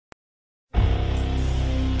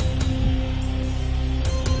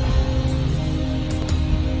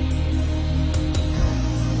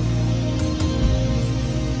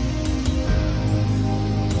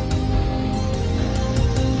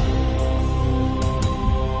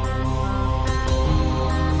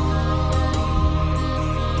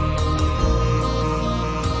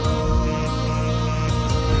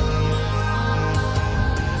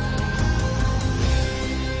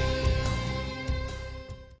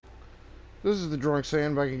This is the Drunk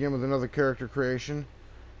Sand back again with another character creation.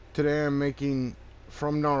 Today I'm making,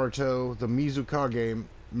 from Naruto, the Mizukage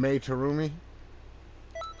terumi.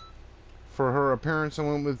 For her appearance I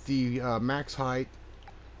went with the max height,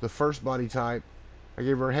 the first body type. I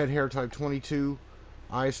gave her head hair type 22,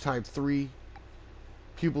 eyes type 3,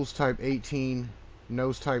 pupils type 18,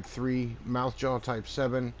 nose type 3, mouth jaw type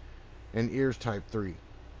 7, and ears type 3.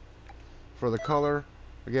 For the color,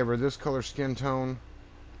 I gave her this color skin tone.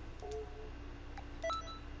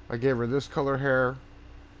 I gave her this color hair,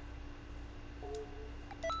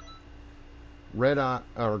 red eye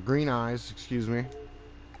or green eyes, excuse me,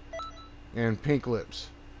 and pink lips.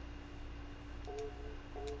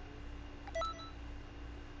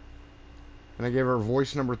 And I gave her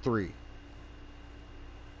voice number 3.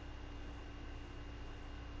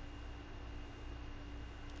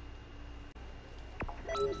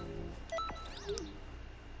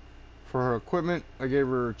 For her equipment, I gave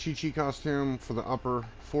her Chi-Chi costume for the upper,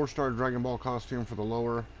 4-star Dragon Ball costume for the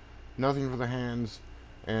lower, nothing for the hands,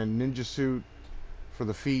 and ninja suit for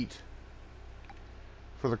the feet.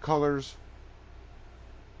 For the colors,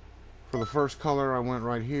 for the first color I went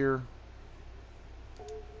right here,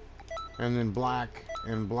 and then black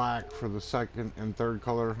and black for the second and third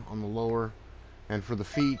color on the lower. And for the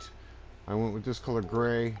feet, I went with this color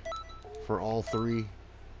gray for all 3.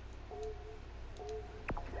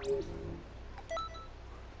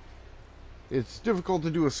 It's difficult to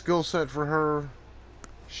do a skill set for her.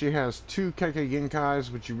 She has 2 Kekkei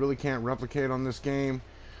Genkais, which you really can't replicate on this game.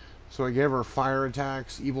 So I gave her fire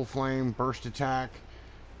attacks, evil flame, burst attack,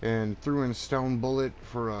 and threw in stone bullet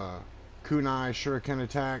for a kunai shuriken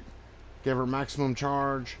attack. Gave her maximum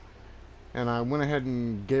charge, and I went ahead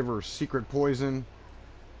and gave her secret poison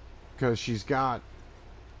because she's got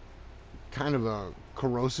kind of a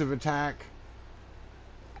corrosive attack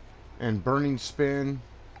and burning spin,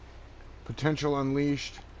 potential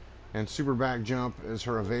unleashed, and super back jump as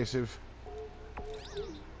her evasive.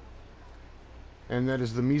 And that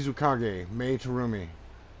is the Mizukage terumi.